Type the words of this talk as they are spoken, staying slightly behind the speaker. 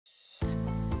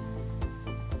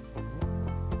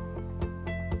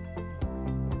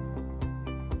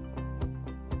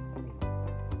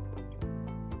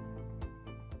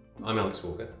I'm Alex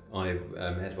Walker.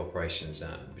 I'm Head of Operations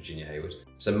at Virginia Hayward.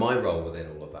 So my role within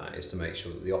all of that is to make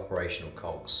sure that the operational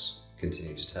cogs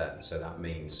continue to turn. So that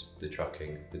means the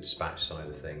trucking, the dispatch side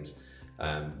of things,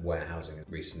 warehousing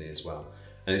recently as well.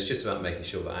 And it's just about making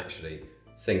sure that actually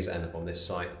things that end up on this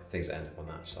site, things that end up on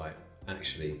that site,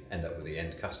 actually end up with the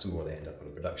end customer, or they end up on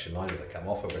a production line, or they come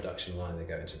off a production line, they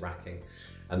go into racking.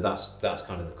 And that's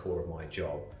kind of the core of my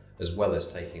job, as well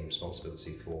as taking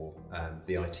responsibility for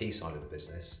the IT side of the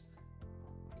business.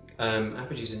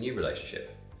 Apogee is a new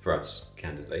relationship for us,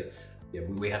 candidly. Yeah,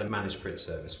 we had a managed print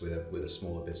service with a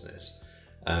smaller business,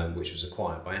 which was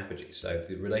acquired by Apogee. So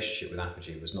the relationship with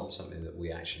Apogee was not something that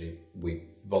we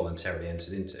voluntarily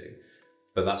entered into.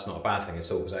 But that's not a bad thing at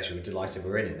all, because actually we're delighted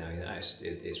we're in it now. You know,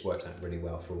 it's worked out really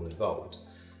well for all involved.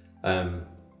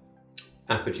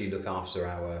 Apogee look after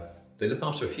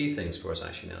a few things for us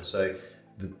actually now. So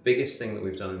the biggest thing that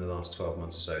we've done in the last 12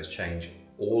 months or so is change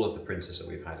all of the printers that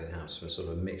we've had in-house from a sort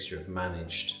of a mixture of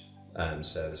managed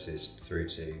services through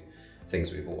to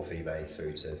things that we bought off eBay,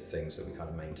 through to things that we kind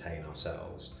of maintain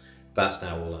ourselves. That's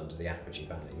now all under the Apogee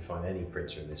banner. You find any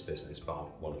printer in this business, bar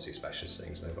one or two specialist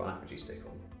things, and they've got an Apogee stick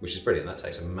on, which is brilliant. That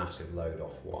takes a massive load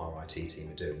off what our IT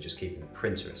team are doing, just keeping the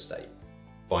printer estate.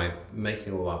 By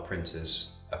making all our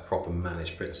printers a proper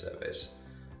managed print service,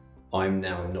 I'm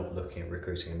now not looking at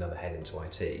recruiting another head into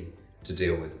IT to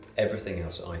deal with everything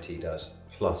else that IT does,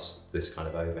 plus this kind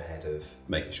of overhead of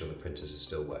making sure the printers are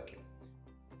still working.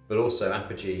 But also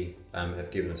Apogee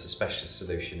have given us a specialist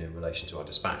solution in relation to our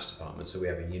dispatch department. So we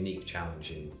have a unique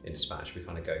challenge in dispatch. We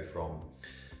kind of go from,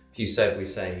 we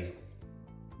say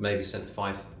maybe sent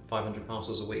 500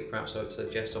 parcels a week, perhaps I would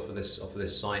suggest, off of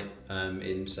this site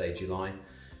in say July.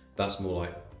 That's more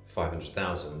like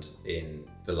 500,000 in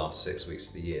the last 6 weeks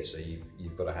of the year. So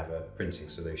you've got to have a printing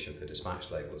solution for dispatch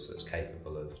labels that's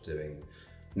capable of doing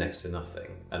next to nothing,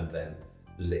 and then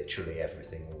literally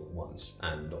everything all at once,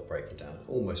 and not breaking down,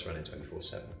 almost running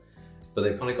 24/7. But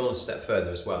they've kind of gone a step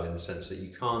further as well, in the sense that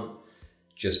you can't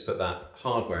just put that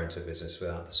hardware into a business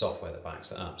without the software that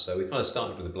backs it up. So we kind of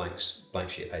started with a blank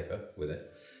sheet of paper with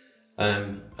it.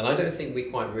 And I don't think we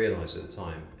quite realised at the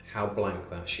time how blank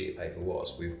that sheet of paper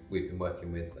was. We've been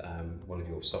working with one of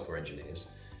your software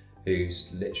engineers,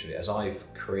 who's literally, as I've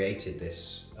created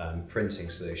this printing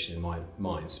solution in my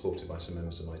mind, supported by some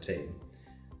members of my team,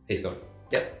 he's gone,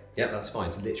 yep, that's fine.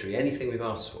 It's literally anything we've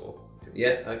asked for.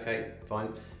 Yeah, okay,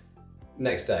 fine.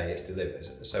 Next day it's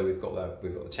delivered. So we've got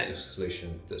the technical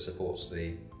solution that supports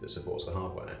the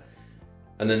hardware.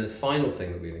 And then the final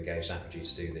thing that we've engaged Apogee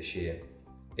to do this year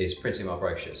is printing our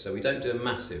brochures. So we don't do a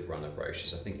massive run of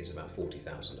brochures. I think it's about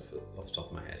 40,000 off the top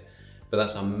of my head. But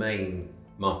that's our main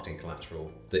marketing collateral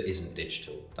that isn't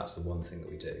digital. That's the one thing that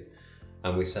we do.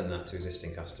 And we send that to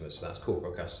existing customers. So that's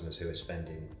corporate customers who are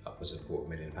spending upwards of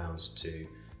 £250,000 to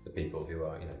the people who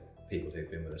are, people who've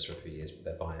been with us for a few years, but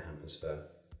they're buying hampers for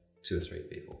 2 or 3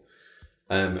 people.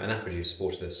 And Apogee have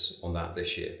supported us on that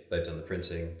this year. They've done the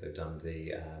printing, they've done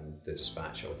the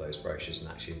dispatch of those brochures, and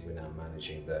actually we're now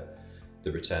managing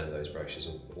the return of those brochures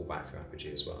all back through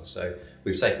Apogee as well. So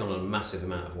we've taken on a massive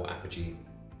amount of what Apogee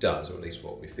does, or at least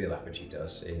what we feel Apogee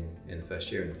does in the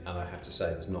first year. And I have to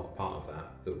say, there's not a part of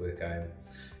that we're going,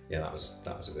 yeah, that was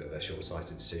a bit of a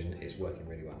short-sighted decision. It's working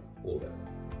really well, all of it.